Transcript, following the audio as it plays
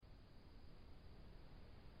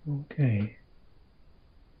Okay,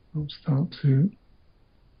 I'll start to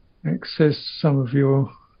access some of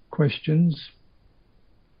your questions.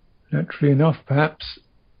 Naturally enough, perhaps,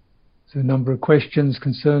 there's a number of questions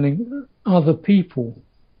concerning other people.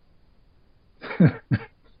 It's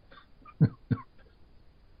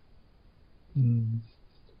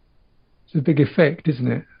a big effect,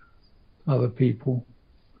 isn't it? Other people,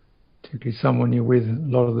 particularly someone you're with a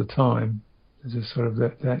lot of the time. There's a sort of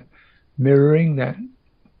that mirroring, that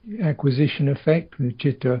acquisition effect. The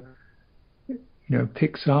citta,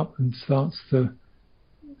 picks up and starts to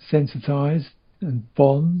sensitize and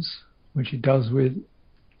bonds, which it does with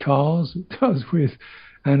cars, it does with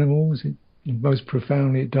animals, most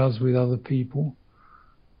profoundly it does with other people.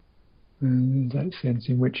 And that sense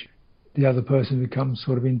in which the other person becomes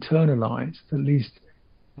sort of internalized, at least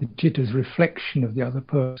the citta's reflection of the other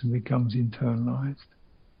person becomes internalized.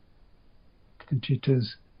 The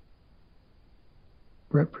citta's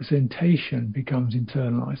representation becomes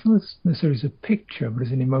internalized. Not necessarily as a picture, but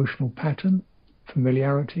as an emotional pattern,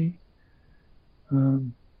 familiarity,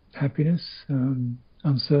 happiness,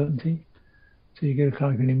 uncertainty. So you get a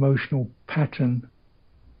kind of an emotional pattern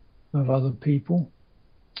of other people,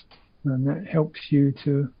 and that helps you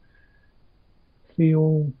to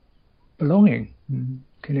feel belonging,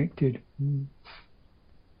 connected.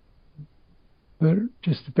 But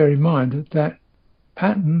just to bear in mind that that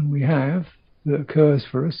pattern we have that occurs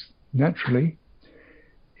for us naturally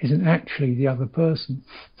isn't actually the other person.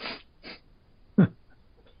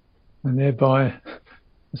 And thereby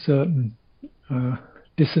certain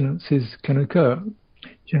dissonances can occur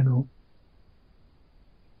in general.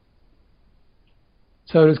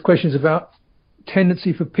 So there's questions about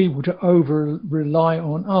tendency for people to over-rely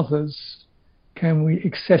on others. Can we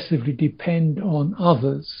excessively depend on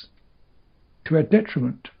others to our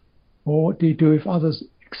detriment? Or what do you do if others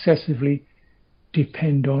excessively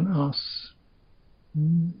depend on us?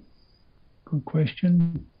 Good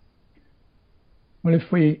question. Well,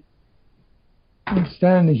 if we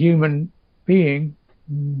understand the human being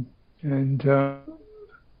and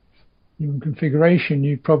human configuration,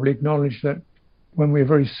 you probably acknowledge that when we're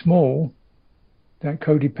very small, that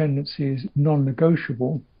codependency is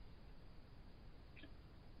non-negotiable.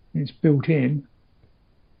 It's built in.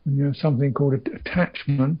 And you have something called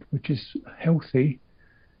attachment, which is healthy.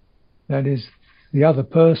 That is, the other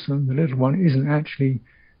person, the little one, isn't actually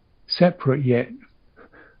separate yet.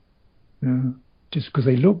 Just because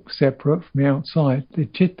they look separate from the outside, the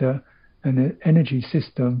citta and the energy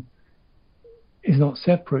system is not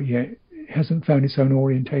separate yet. It hasn't found its own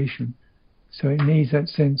orientation. So it needs that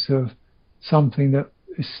sense of something that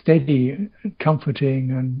is steady,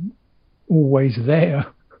 comforting, and always there,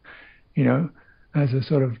 as a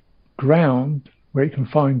sort of ground where it can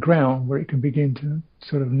find ground, where it can begin to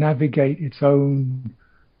sort of navigate its own,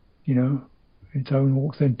 its own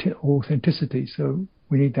authenticity. So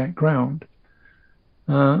we need that ground.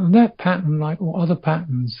 And that pattern, like all other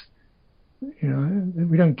patterns,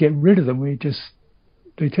 we don't get rid of them.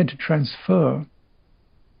 They tend to transfer.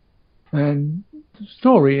 And the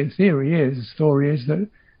story is that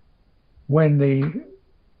when the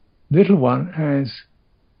little one has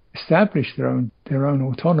established their own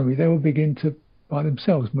autonomy, they will begin to, by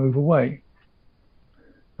themselves, move away.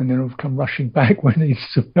 And then will come rushing back when they need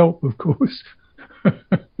some help, of course.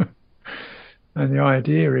 And the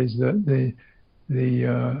idea is that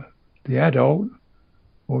the adult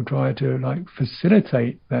will try to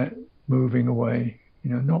facilitate that moving away,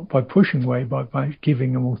 not by pushing away, but by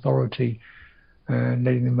giving them authority and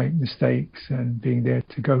letting them make mistakes and being there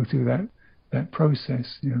to go through that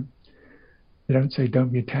process. They don't say,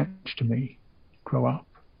 "Don't be attached to me, grow up."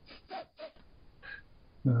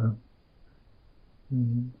 But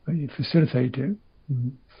you facilitate it.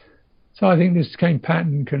 So I think this same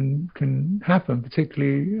pattern can happen,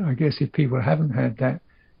 particularly, I guess, if people haven't had that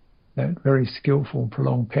very skillful,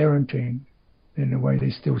 prolonged parenting. In a way, they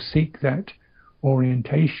still seek that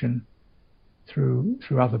orientation through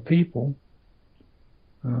other people,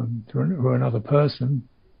 through another person.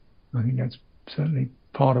 I think that's certainly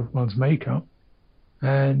part of one's makeup.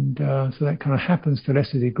 And so that kind of happens to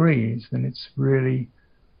lesser degrees, and it's really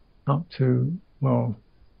up to, well,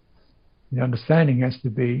 the understanding has to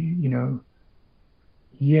be,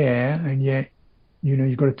 and yet,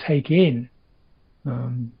 you've got to take in.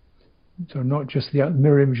 So not just the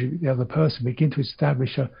mirror image of the other person, begin to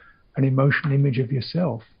establish an emotional image of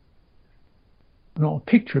yourself. Not a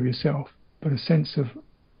picture of yourself, but a sense of,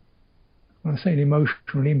 when I say an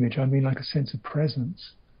emotional image, I mean like a sense of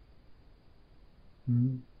presence.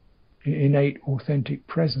 Innate, authentic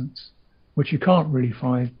presence, which you can't really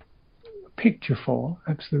find a picture for,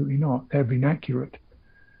 absolutely not. They'd be inaccurate.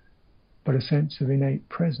 but a sense of innate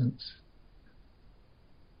presence.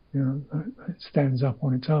 It stands up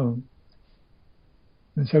on its own.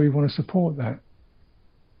 And so we want to support that.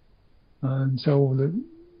 And so all the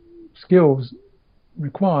skills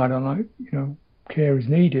required are like, care is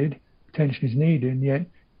needed, attention is needed, and yet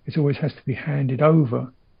it always has to be handed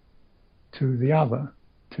over to the other,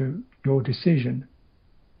 to your decision,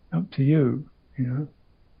 up to you,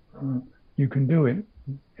 you can do it.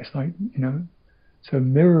 It's like, so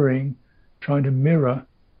mirroring, trying to mirror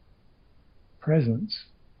presence.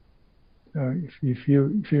 So if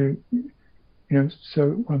you so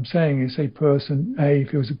what I'm saying is, say person A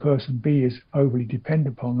feels a person B is overly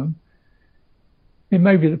dependent upon them. It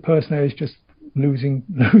may be that person A is just losing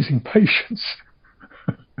patience.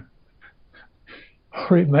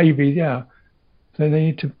 Or it may be, so they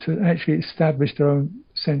need to actually establish their own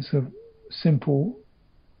sense of simple,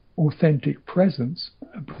 authentic presence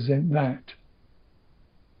and present that.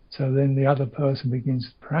 So then the other person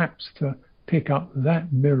begins perhaps to pick up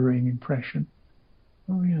that mirroring impression.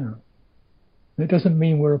 Oh yeah. It doesn't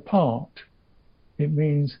mean we're apart. It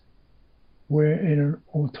means we're in an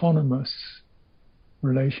autonomous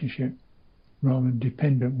relationship rather than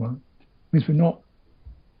dependent one. It means we're not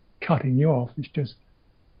cutting you off. It's just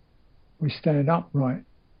we stand upright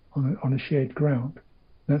on a shared ground.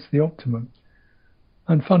 That's the optimum.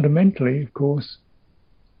 And fundamentally, of course,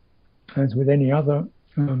 as with any other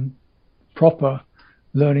proper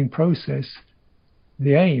learning process,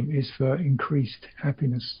 the aim is for increased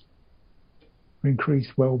happiness, for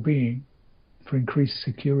increased well-being, for increased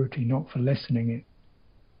security, not for lessening it.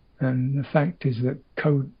 And the fact is that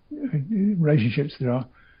relationships that are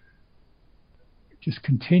just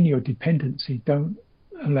continual dependency don't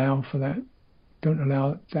allow for that, don't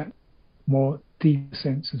allow that more deep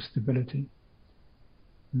sense of stability.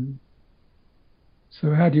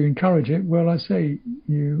 So how do you encourage it? Well, I say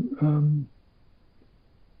you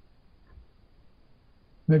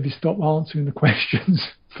maybe stop answering the questions,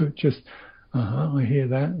 but just, I hear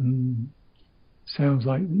that, and sounds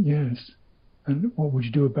like yes. And what would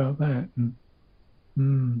you do about that? And,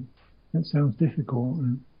 that sounds difficult.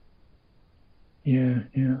 And yeah,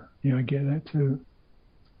 I get that too.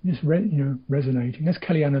 Just resonating. That's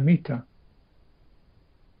Kalyanamitta.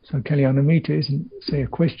 So Kalyanamitta isn't, say, a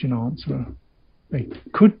question answer. They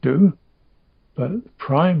could do, but the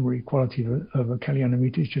primary quality of a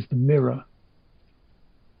Kalyanamitta is just a mirror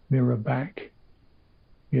back.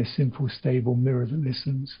 Be a simple, stable mirror that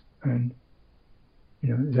listens and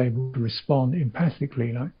is able to respond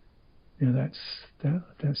empathically, like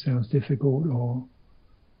that sounds difficult, or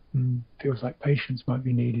feels like patience might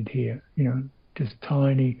be needed here. Just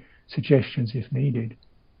tiny suggestions if needed,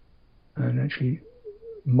 and actually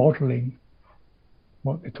modeling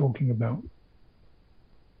what they're talking about.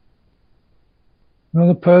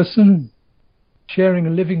 Another person, sharing a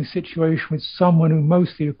living situation with someone who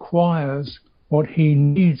mostly acquires what he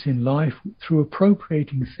needs in life through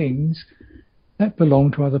appropriating things that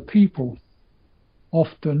belong to other people,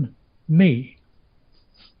 often me.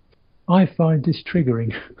 I find this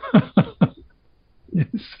triggering. Yes,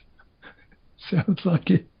 sounds like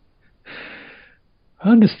it. I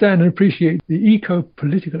understand and appreciate the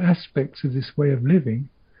eco-political aspects of this way of living,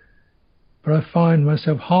 but I find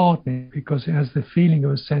myself hardening because it has the feeling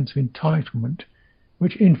of a sense of entitlement,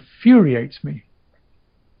 which infuriates me.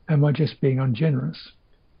 Am I just being ungenerous?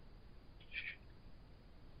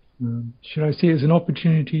 Should I see it as an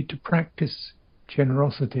opportunity to practice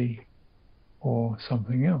generosity or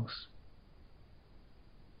something else?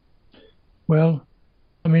 Well,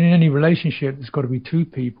 in any relationship, there's got to be two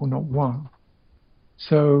people, not one.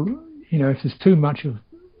 So, if there's too much of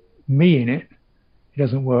me in it, it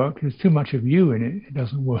doesn't work. If there's too much of you in it, it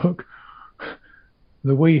doesn't work.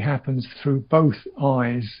 The we happens through both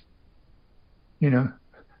eyes,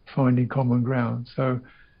 finding common ground. So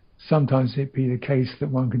sometimes it be the case that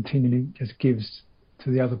one continually just gives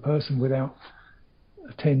to the other person without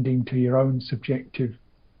attending to your own subjective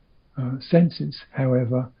senses,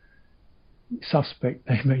 however suspect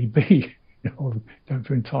they may be. Or don't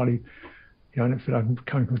feel entirely, I don't feel like I'm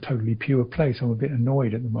coming from a totally pure place. I'm a bit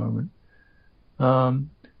annoyed at the moment.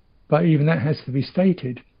 But even that has to be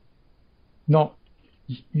stated. Not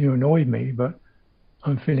you annoyed me, but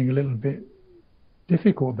I'm feeling a little bit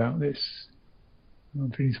difficult about this.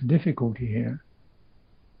 I'm feeling some difficulty here.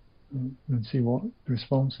 And see what the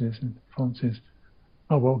response is. And the response is,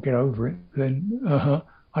 oh, well, get over it. Then,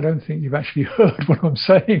 I don't think you've actually heard what I'm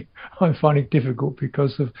saying. I'm finding it difficult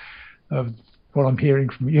because of what I'm hearing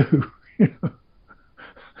from you.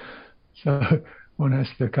 So one has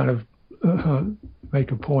to kind of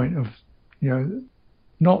make a point of,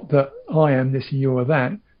 not that I am this and you are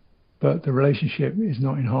that, but the relationship is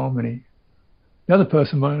not in harmony. The other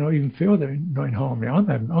person might not even feel they're not in harmony.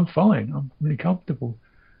 I'm fine. I'm really comfortable.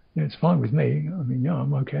 It's fine with me. I mean, yeah,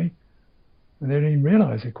 I'm okay. And they don't even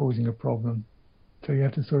realize they're causing a problem. So you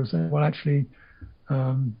have to sort of say, well, actually,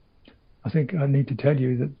 I think I need to tell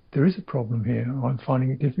you that there is a problem here. I'm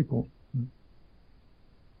finding it difficult.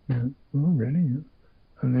 Yeah. Oh, really? Yeah.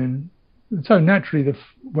 And then, so naturally,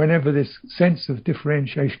 whenever this sense of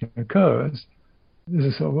differentiation occurs,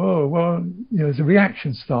 there's a sort of, oh, well, there's a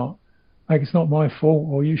reaction start. Like, it's not my fault,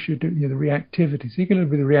 or you should do, the reactivity. So you get a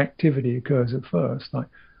little bit of reactivity occurs at first, like,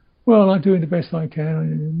 well, I'm doing the best I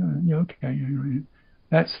can. Okay.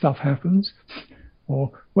 That stuff happens.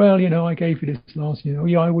 Or, well, I gave you this last, yeah,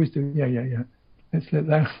 I always do. Yeah. Let's let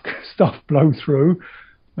that stuff blow through.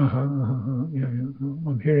 Yeah.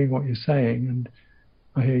 I'm hearing what you're saying, and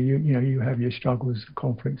I hear you have your struggles,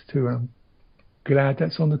 conflicts too. And I'm glad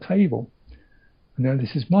that's on the table. And now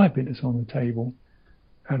this is my bit that's on the table.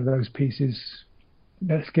 Out of those pieces,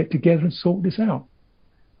 let's get together and sort this out.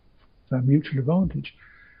 For mutual advantage.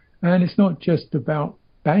 And it's not just about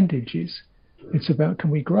bandages. It's about,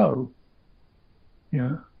 can we grow?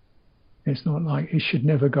 It's not like it should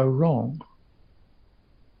never go wrong.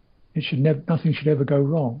 Nothing should ever go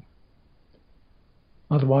wrong.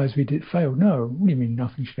 Otherwise we did fail. No, what do you mean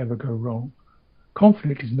nothing should ever go wrong?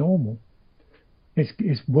 Conflict is normal.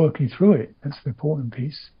 It's working through it. That's the important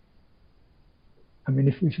piece. I mean,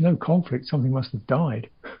 if there's no conflict, something must have died.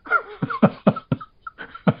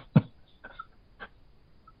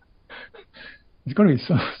 There's got to be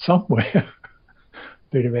somewhere a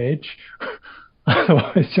bit of edge.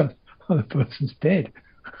 Otherwise, just the person's dead.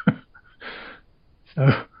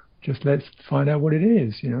 So just let's find out what it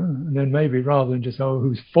is, and then maybe rather than just,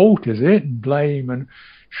 whose fault is it, and blame and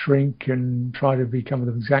shrink and try to become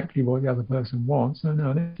exactly what the other person wants.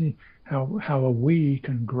 No, let's see how we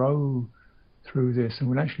can grow through this, and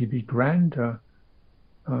will actually be grander,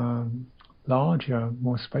 larger,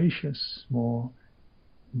 more spacious, more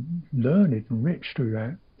learned and rich through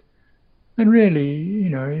that. And really,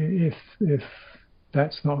 if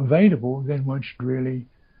that's not available, then one should really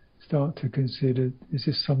start to consider, is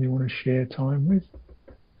this something you want to share time with?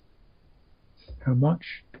 How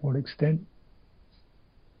much? To what extent?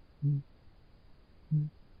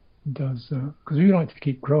 Because we like to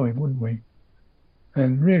keep growing, wouldn't we?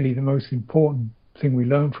 And really the most important thing we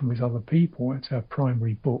learn from is other people. It's our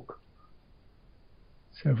primary book.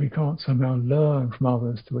 So if we can't somehow learn from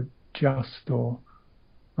others to adjust or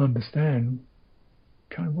understand,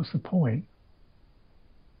 kind of what's the point?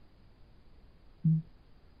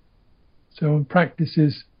 So in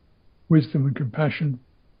practices, wisdom and compassion.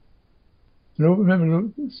 Remember,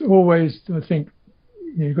 it's always, I think,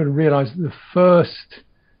 you've got to realize that the first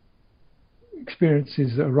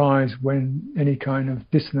experiences that arise when any kind of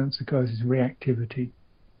dissonance occurs is reactivity.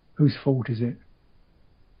 Whose fault is it?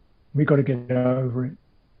 We've got to get over it.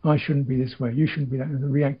 I shouldn't be this way. You shouldn't be that. And the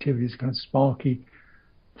reactivity is kind of sparky,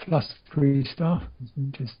 flustery stuff.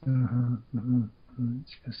 It's just,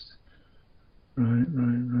 it's just right.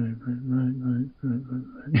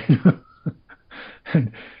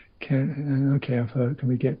 And okay, I've heard. Can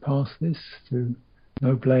we get past this? To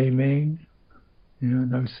no blaming,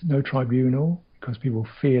 no tribunal, because people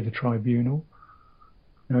fear the tribunal.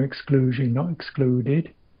 No exclusion, not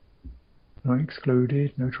excluded. Not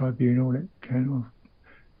excluded, no tribunal, that kind of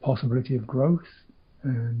possibility of growth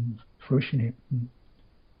and fruition,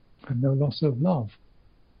 and no loss of love,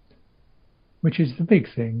 which is the big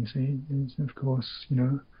thing. See, is of course,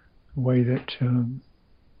 the way that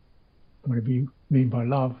whatever you mean by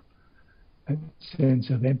love, that sense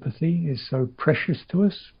of empathy is so precious to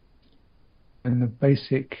us, and the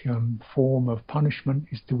basic form of punishment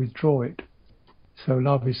is to withdraw it. So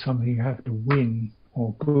love is something you have to win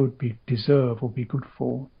or deserve or be good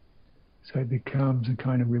for. So it becomes a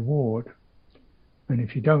kind of reward. And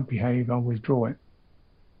if you don't behave, I'll withdraw it,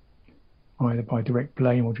 either by direct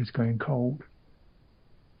blame or just going cold.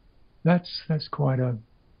 That's quite a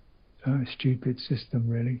stupid system,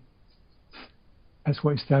 really. That's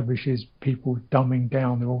what establishes people dumbing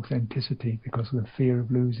down their authenticity because of the fear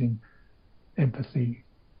of losing empathy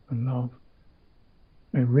and love.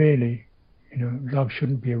 And really, love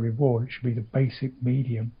shouldn't be a reward. It should be the basic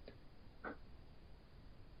medium.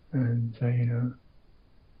 And and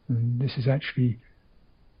this is actually,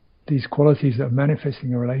 these qualities that are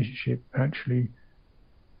manifesting a relationship are actually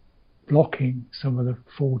blocking some of the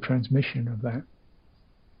full transmission of that.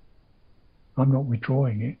 I'm not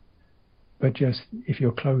withdrawing it, but just if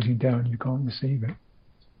you're closing down, you can't receive it.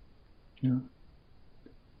 The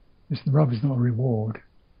love is not a reward.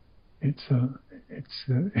 It's the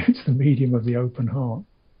medium of the open heart.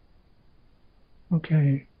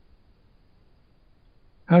 Okay.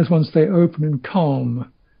 How does one stay open and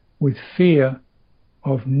calm with fear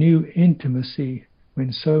of new intimacy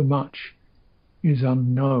when so much is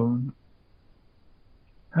unknown?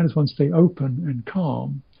 How does one stay open and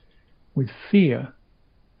calm with fear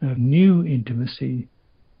of new intimacy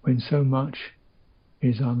when so much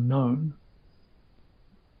is unknown?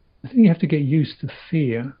 I think you have to get used to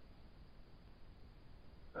fear.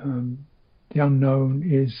 The unknown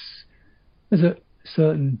there's a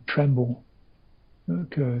certain tremble that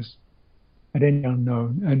occurs at any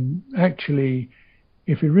unknown. And actually,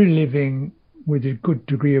 if you're really living with a good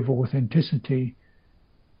degree of authenticity,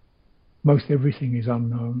 most everything is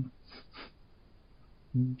unknown.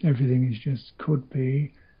 Everything is just could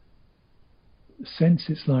be. Sense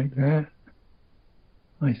it's like that.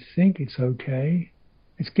 I think it's okay.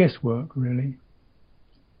 It's guesswork, really.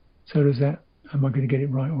 So does that, am I going to get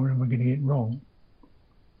it right or am I going to get it wrong?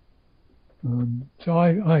 So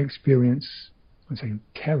I experience, I say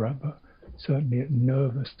terror, but certainly a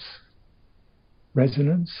nervous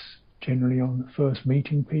resonance, generally on the first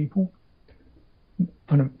meeting people.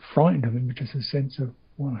 I'm not frightened of them, but just a sense of,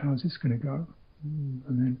 well, how's this going to go? And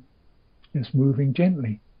then just moving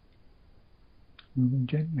gently and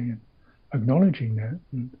acknowledging that,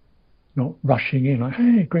 and not rushing in like,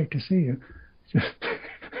 hey, great to see you. Just,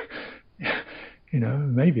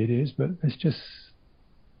 maybe it is, but let's just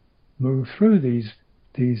move through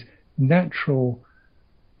these natural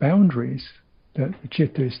boundaries that the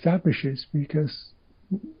citta establishes, because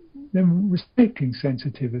they're respecting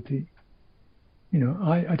sensitivity.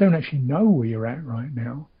 I don't actually know where you're at right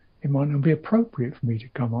now. It might not be appropriate for me to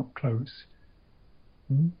come up close.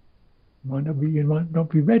 You might not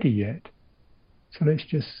be ready yet. So let's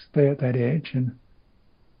just stay at that edge and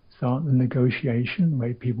start the negotiation the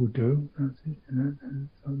way people do. And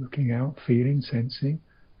looking out, feeling, sensing,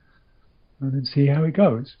 and then see how it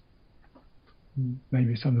goes.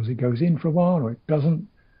 Maybe sometimes it goes in for a while or it doesn't,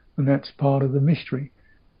 and that's part of the mystery.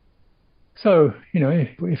 So,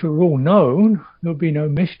 if it were all known, there'd be no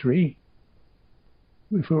mystery.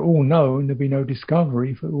 If it were all known, there'd be no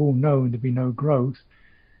discovery. If it were all known, there'd be no growth.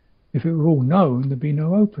 If it were all known, there'd be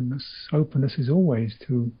no openness. Openness is always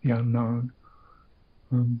to the unknown.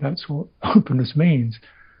 That's what openness means.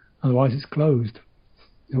 Otherwise, it's closed.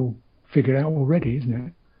 It's all figured out already, isn't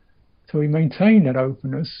it? So we maintain that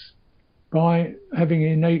openness by having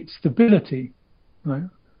innate stability. Right?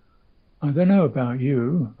 I don't know about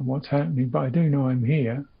you and what's happening, but I do know I'm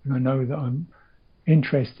here, and I know that I'm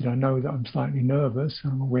interested. I know that I'm slightly nervous.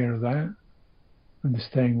 I'm aware of that, and just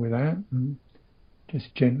staying with that, and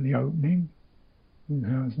just gently opening. And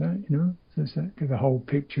how's that? So let's get the whole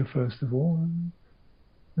picture first of all,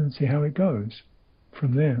 and see how it goes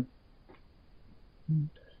from there.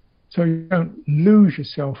 So you don't lose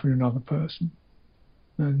yourself in another person.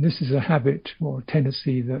 And this is a habit or a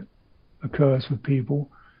tendency that occurs with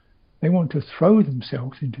people. They want to throw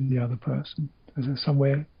themselves into the other person as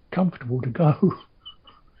somewhere comfortable to go.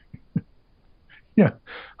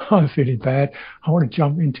 I'm feeling bad. I want to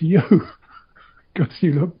jump into you because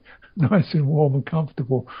you look nice and warm and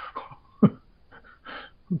comfortable.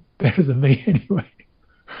 Better than me anyway.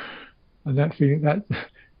 And that feeling,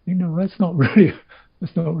 that's not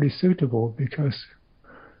really suitable, because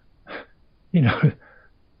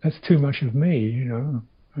that's too much of me.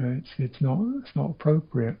 It's not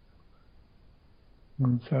appropriate.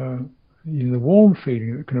 And so the warm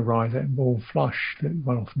feeling that can arise, that warm flush that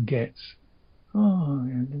one often gets. Oh,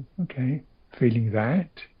 yeah, okay, feeling that.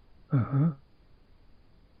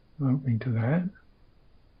 Opening to that.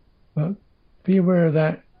 But be aware of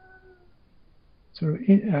that sort of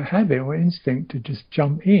a habit or instinct to just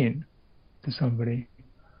jump in to somebody.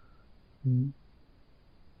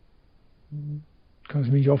 Because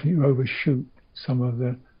you overshoot some of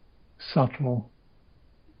the subtle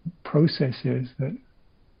processes that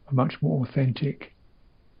are much more authentic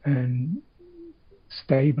and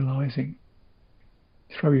stabilizing.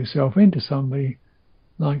 Throw yourself into somebody,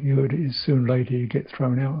 likelihood is sooner or later you get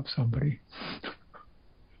thrown out of somebody.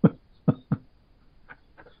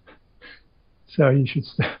 So you should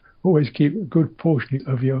always keep a good portion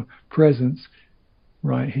of your presence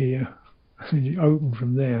right here, and you open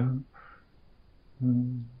from there,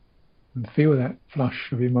 and feel that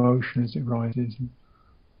flush of emotion as it rises.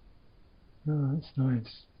 Oh, that's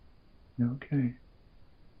nice. Okay.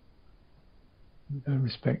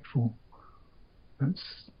 Respectful.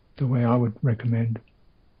 That's the way I would recommend.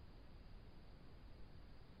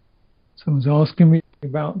 Someone's asking me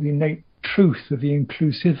about the innate truth of the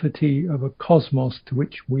inclusivity of a cosmos to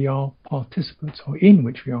which we are participants, or in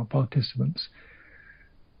which we are participants,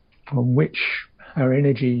 from which our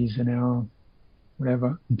energies and our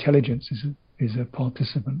whatever, intelligence is a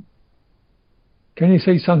participant. Can you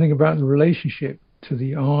say something about the relationship to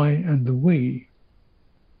the I and the we?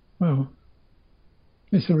 Well,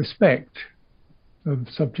 it's a respect of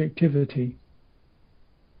subjectivity.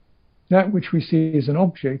 That which we see as an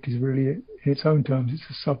object is really, in its own terms, it's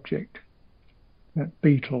a subject. That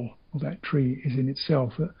beetle or that tree is in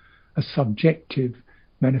itself a subjective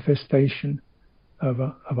manifestation of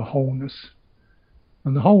a wholeness.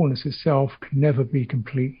 And the wholeness itself can never be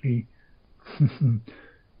completely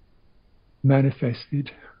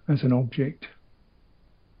manifested as an object,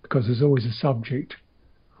 because there's always a subject,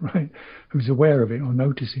 right, who's aware of it or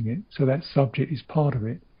noticing it. So that subject is part of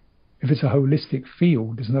it. If it's a holistic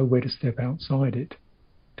field, there's nowhere to step outside it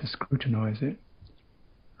to scrutinize it,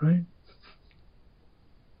 right?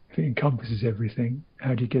 If it encompasses everything,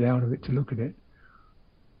 how do you get out of it to look at it?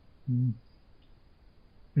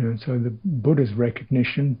 So the Buddha's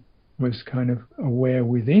recognition was kind of aware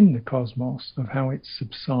within the cosmos of how it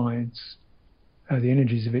subsides, how the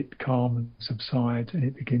energies of it calm and subside, and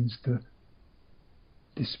it begins to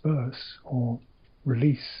disperse or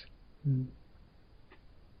release.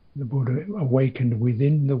 The Buddha awakened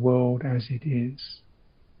within the world as it is.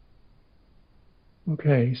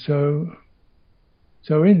 Okay, so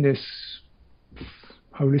in this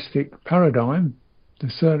holistic paradigm,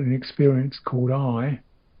 there's certainly an experience called I,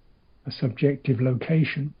 a subjective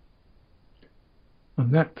location.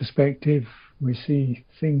 From that perspective, we see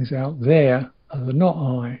things out there that are not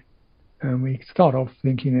I, and we start off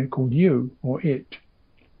thinking they're called you or it,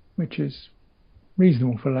 which is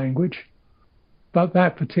reasonable for language. But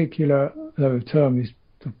that particular term is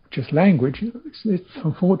just language.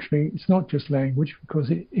 Unfortunately, it's not just language, because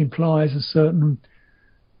it implies a certain,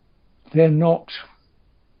 they're not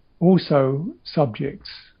also subjects.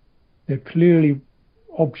 They're clearly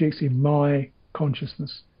objects in my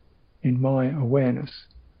consciousness, in my awareness.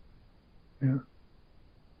 Yeah.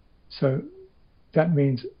 So that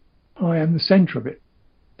means I am the center of it.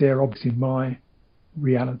 They're obviously my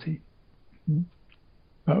reality.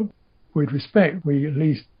 But with respect, we at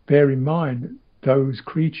least bear in mind that those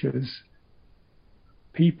creatures,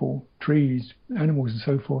 people, trees, animals and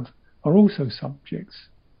so forth, are also subjects,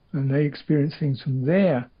 and they experience things from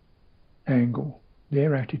their angle,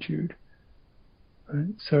 their attitude.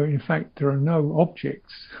 And so in fact there are no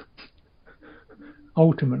objects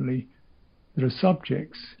ultimately that are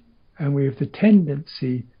subjects, and we have the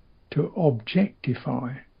tendency to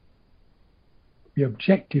objectify. We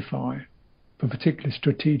objectify for particular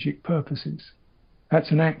strategic purposes.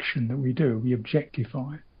 That's an action that we do. We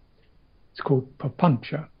objectify. It's called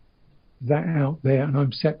papancha. That out there, and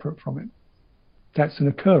I'm separate from it. That's an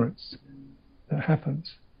occurrence that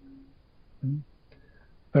happens.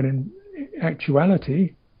 But in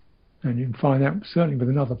actuality, and you can find that certainly with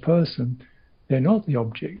another person, they're not the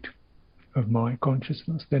object of my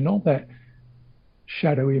consciousness. They're not that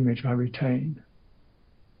shadow image I retain.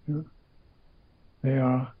 They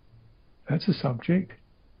are, that's a subject.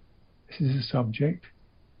 This is a subject.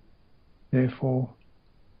 Therefore,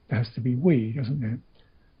 there has to be we, doesn't there?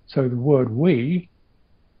 So the word we,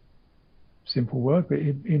 simple word, but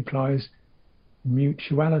it implies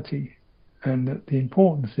mutuality. And that the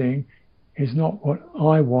important thing is not what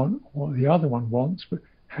I want, what the other one wants, but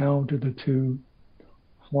how do the two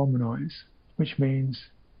harmonize, which means,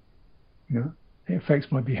 it affects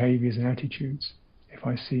my behaviors and attitudes if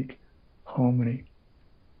I seek harmony.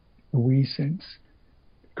 The we sense.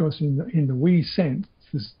 Because in the we sense,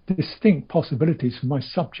 there's distinct possibilities for my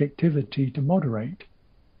subjectivity to moderate.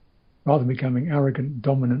 Rather than becoming arrogant,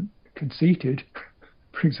 dominant, conceited,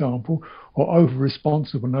 for example, or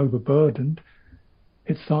over-responsible and overburdened,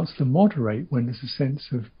 it starts to moderate when there's a sense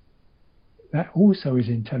of that also is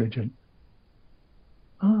intelligent.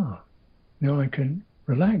 Now I can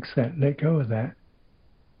relax that, let go of that,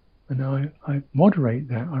 and I moderate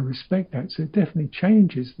that, I respect that. So it definitely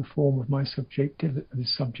changes the form of my subjectivity. The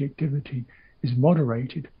subjectivity is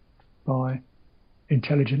moderated by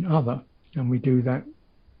intelligent other, and we do that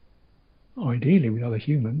ideally with other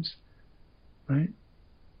humans, right?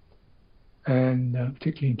 And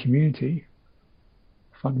particularly in community,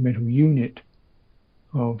 fundamental unit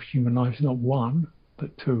of human life is not one,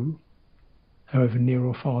 but two, however near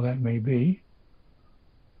or far that may be.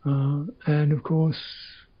 And of course,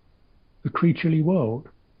 the creaturely world.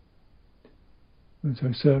 And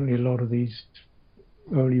so certainly a lot of these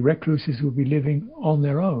early recluses will be living on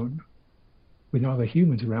their own with no other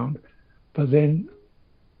humans around, but then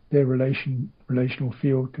their relational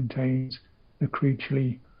field contains the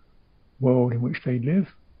creaturely world in which they live.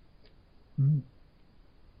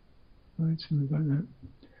 Right, so we've got that.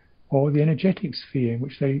 or the energetic sphere, in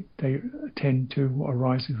which they attend to what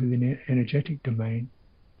arises within the energetic domain.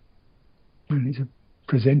 And these are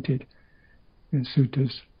presented in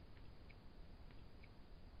suttas.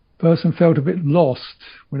 Person felt a bit lost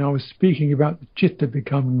when I was speaking about the citta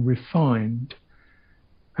becoming refined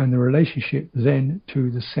and the relationship then to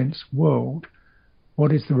the sense world.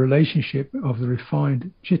 What is the relationship of the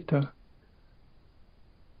refined citta,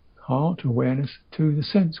 heart awareness, to the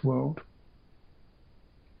sense world?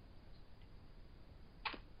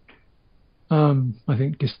 I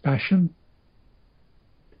think dispassion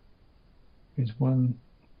is one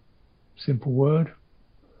simple word.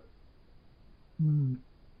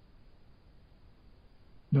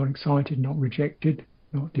 Not excited, not rejected,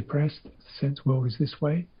 not depressed. The sense world is this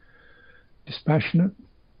way. Dispassionate,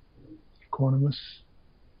 equanimous.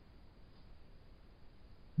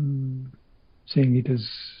 Seeing it as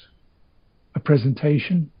a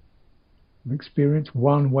presentation of experience,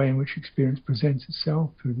 one way in which experience presents itself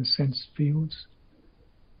through the sense fields.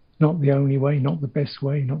 Not the only way, not the best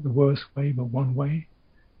way, not the worst way, but one way.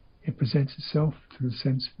 It presents itself through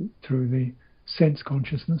the sense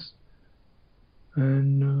consciousness.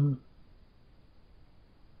 And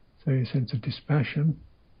so a sense of dispassion.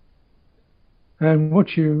 And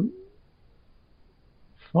what you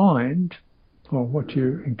find, or what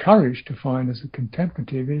you're encouraged to find as a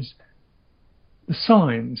contemplative, is the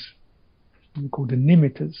signs, called the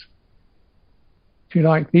nimittas. If you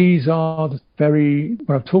like, these are what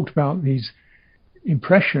I've talked about, these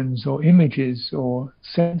impressions or images or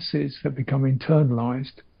senses that become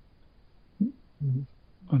internalized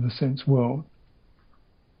on the sense world.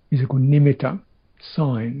 These are called nimitta,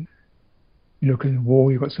 sign. You look at the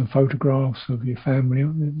wall, you've got some photographs of your family.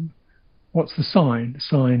 What's the sign? The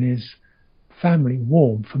sign is family,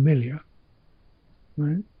 warm, familiar.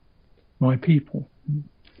 Right? My people.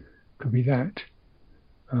 Could be that.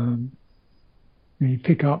 And you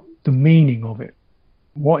pick up the meaning of it.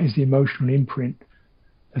 What is the emotional imprint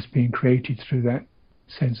that's being created through that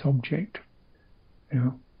sense object?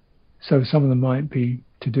 So some of them might be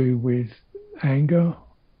to do with anger,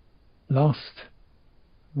 lust,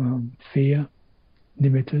 fear,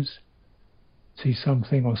 nimittas. See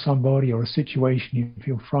something or somebody or a situation, you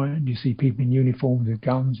feel frightened. You see people in uniforms with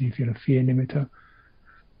guns, you feel a fear nimitta.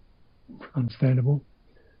 Understandable.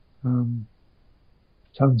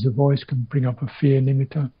 Tones of voice can bring up a fear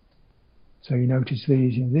nimitta. So you notice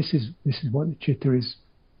these. This is what the citta is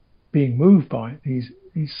being moved by. These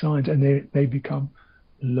signs, and they become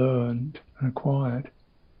learned and acquired.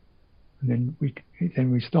 And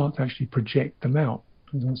then we start to actually project them out.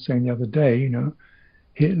 As I was saying the other day,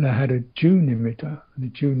 Hitler had a Jew nimitta, and the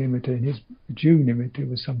Jew nimitta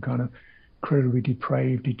was some kind of incredibly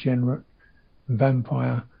depraved, degenerate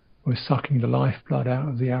vampire who was sucking the lifeblood out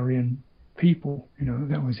of the Aryan people.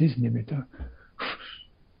 That was his nimitta.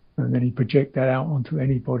 And then he project that out onto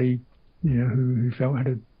anybody, who felt had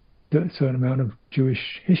a certain amount of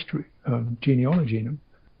Jewish history, genealogy in them.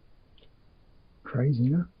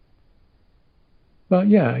 Crazy, But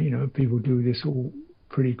yeah, people do this all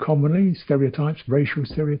pretty commonly. Stereotypes, racial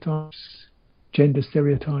stereotypes, gender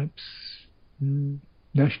stereotypes,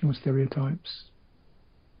 national stereotypes,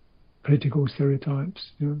 political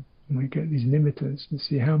stereotypes. And we get these nimittas and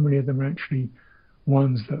see how many of them are actually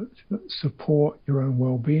ones that support your own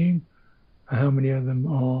well-being, and how many of them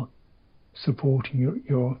are supporting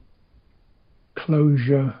your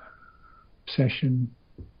closure, obsession,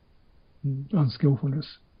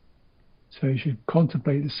 unskillfulness. So you should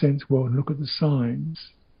contemplate the sense world and look at the signs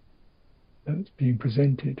that's being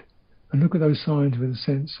presented, and look at those signs with a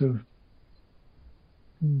sense of,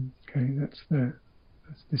 okay, that's that.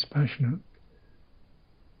 That's dispassionate.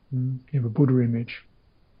 You have a Buddha image,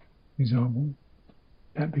 for example.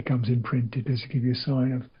 That becomes imprinted. Does it give you a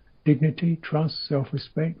sign of dignity, trust,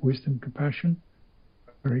 self-respect, wisdom, compassion?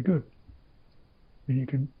 Very good. And you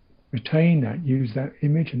can retain that, use that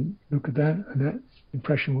image and look at that, and that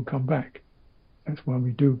impression will come back. That's why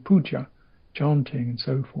we do puja, chanting and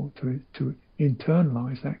so forth, to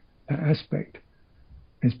internalize that aspect.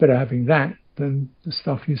 And it's better having that than the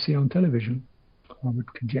stuff you see on television, I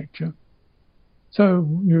would conjecture.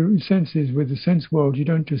 So your sense is, with the sense world, you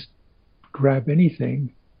don't just grab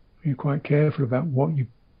anything. You're quite careful about what you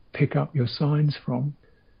pick up your signs from,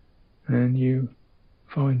 and you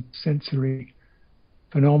find sensory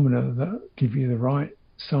phenomena that give you the right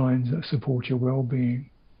signs that support your well-being,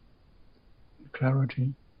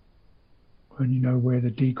 clarity, and you know where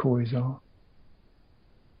the decoys are,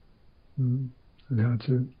 and how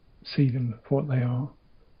to see them for what they are.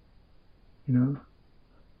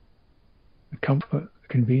 The comfort, the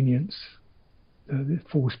convenience, the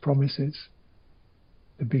false promises,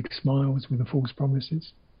 the big smiles with the false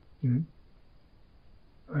promises. You know,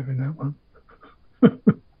 having that one.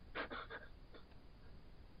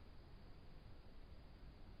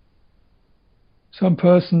 Some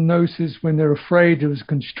person notices when they're afraid of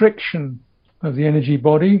constriction of the energy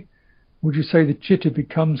body. Would you say the citta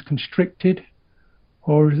becomes constricted,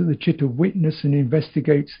 or is it the citta witnesses and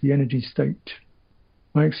investigates the energy state?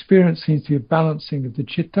 My experience seems to be a balancing of the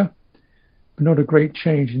citta, but not a great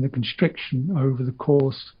change in the constriction over the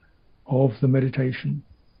course of the meditation.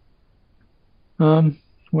 Well,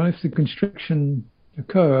 if the constriction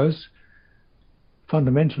occurs,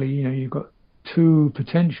 fundamentally, you've got two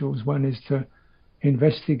potentials. One is to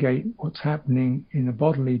investigate what's happening in the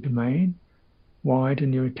bodily domain,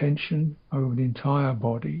 widen your attention over the entire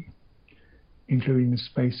body, including the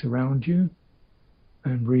space around you,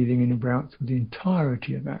 and breathing in and out through the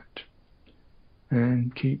entirety of that,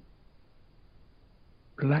 and keep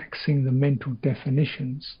relaxing the mental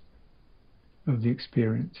definitions of the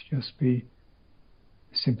experience. Just be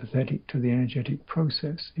sympathetic to the energetic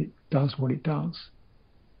process. It does what it does,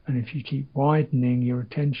 and if you keep widening your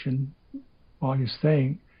attention while you're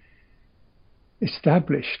staying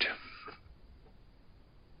established,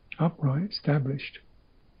 upright, established,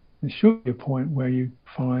 there should be a point where you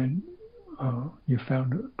find you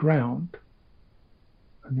found ground,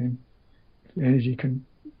 and then if the energy can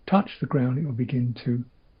touch the ground, it will begin to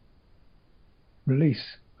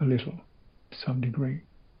release a little, to some degree.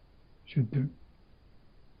 Should do.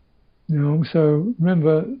 Now, also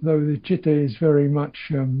remember, though the citta is very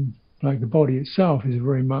much like the body itself, is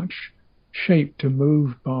very much shaped to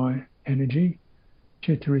move by energy.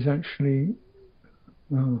 Citta is actually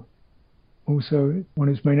also one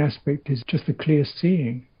of its main aspects is just the clear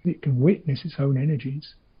seeing. It can witness its own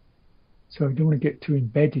energies. So you don't want to get too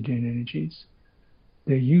embedded in energies.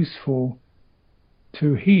 They're useful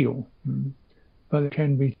to heal, but it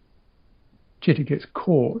can be, citta gets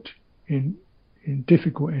caught in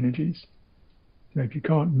difficult energies. So if you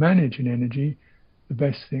can't manage an energy, the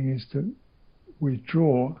best thing is to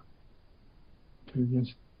withdraw to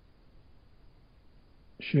just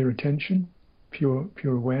sheer attention, pure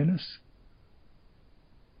awareness,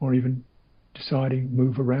 or even deciding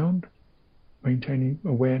move around, maintaining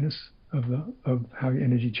awareness of how your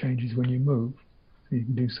energy changes when you move. So you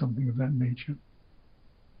can do something of that nature.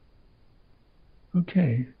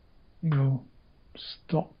 Okay, I think I'll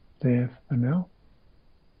stop there for now.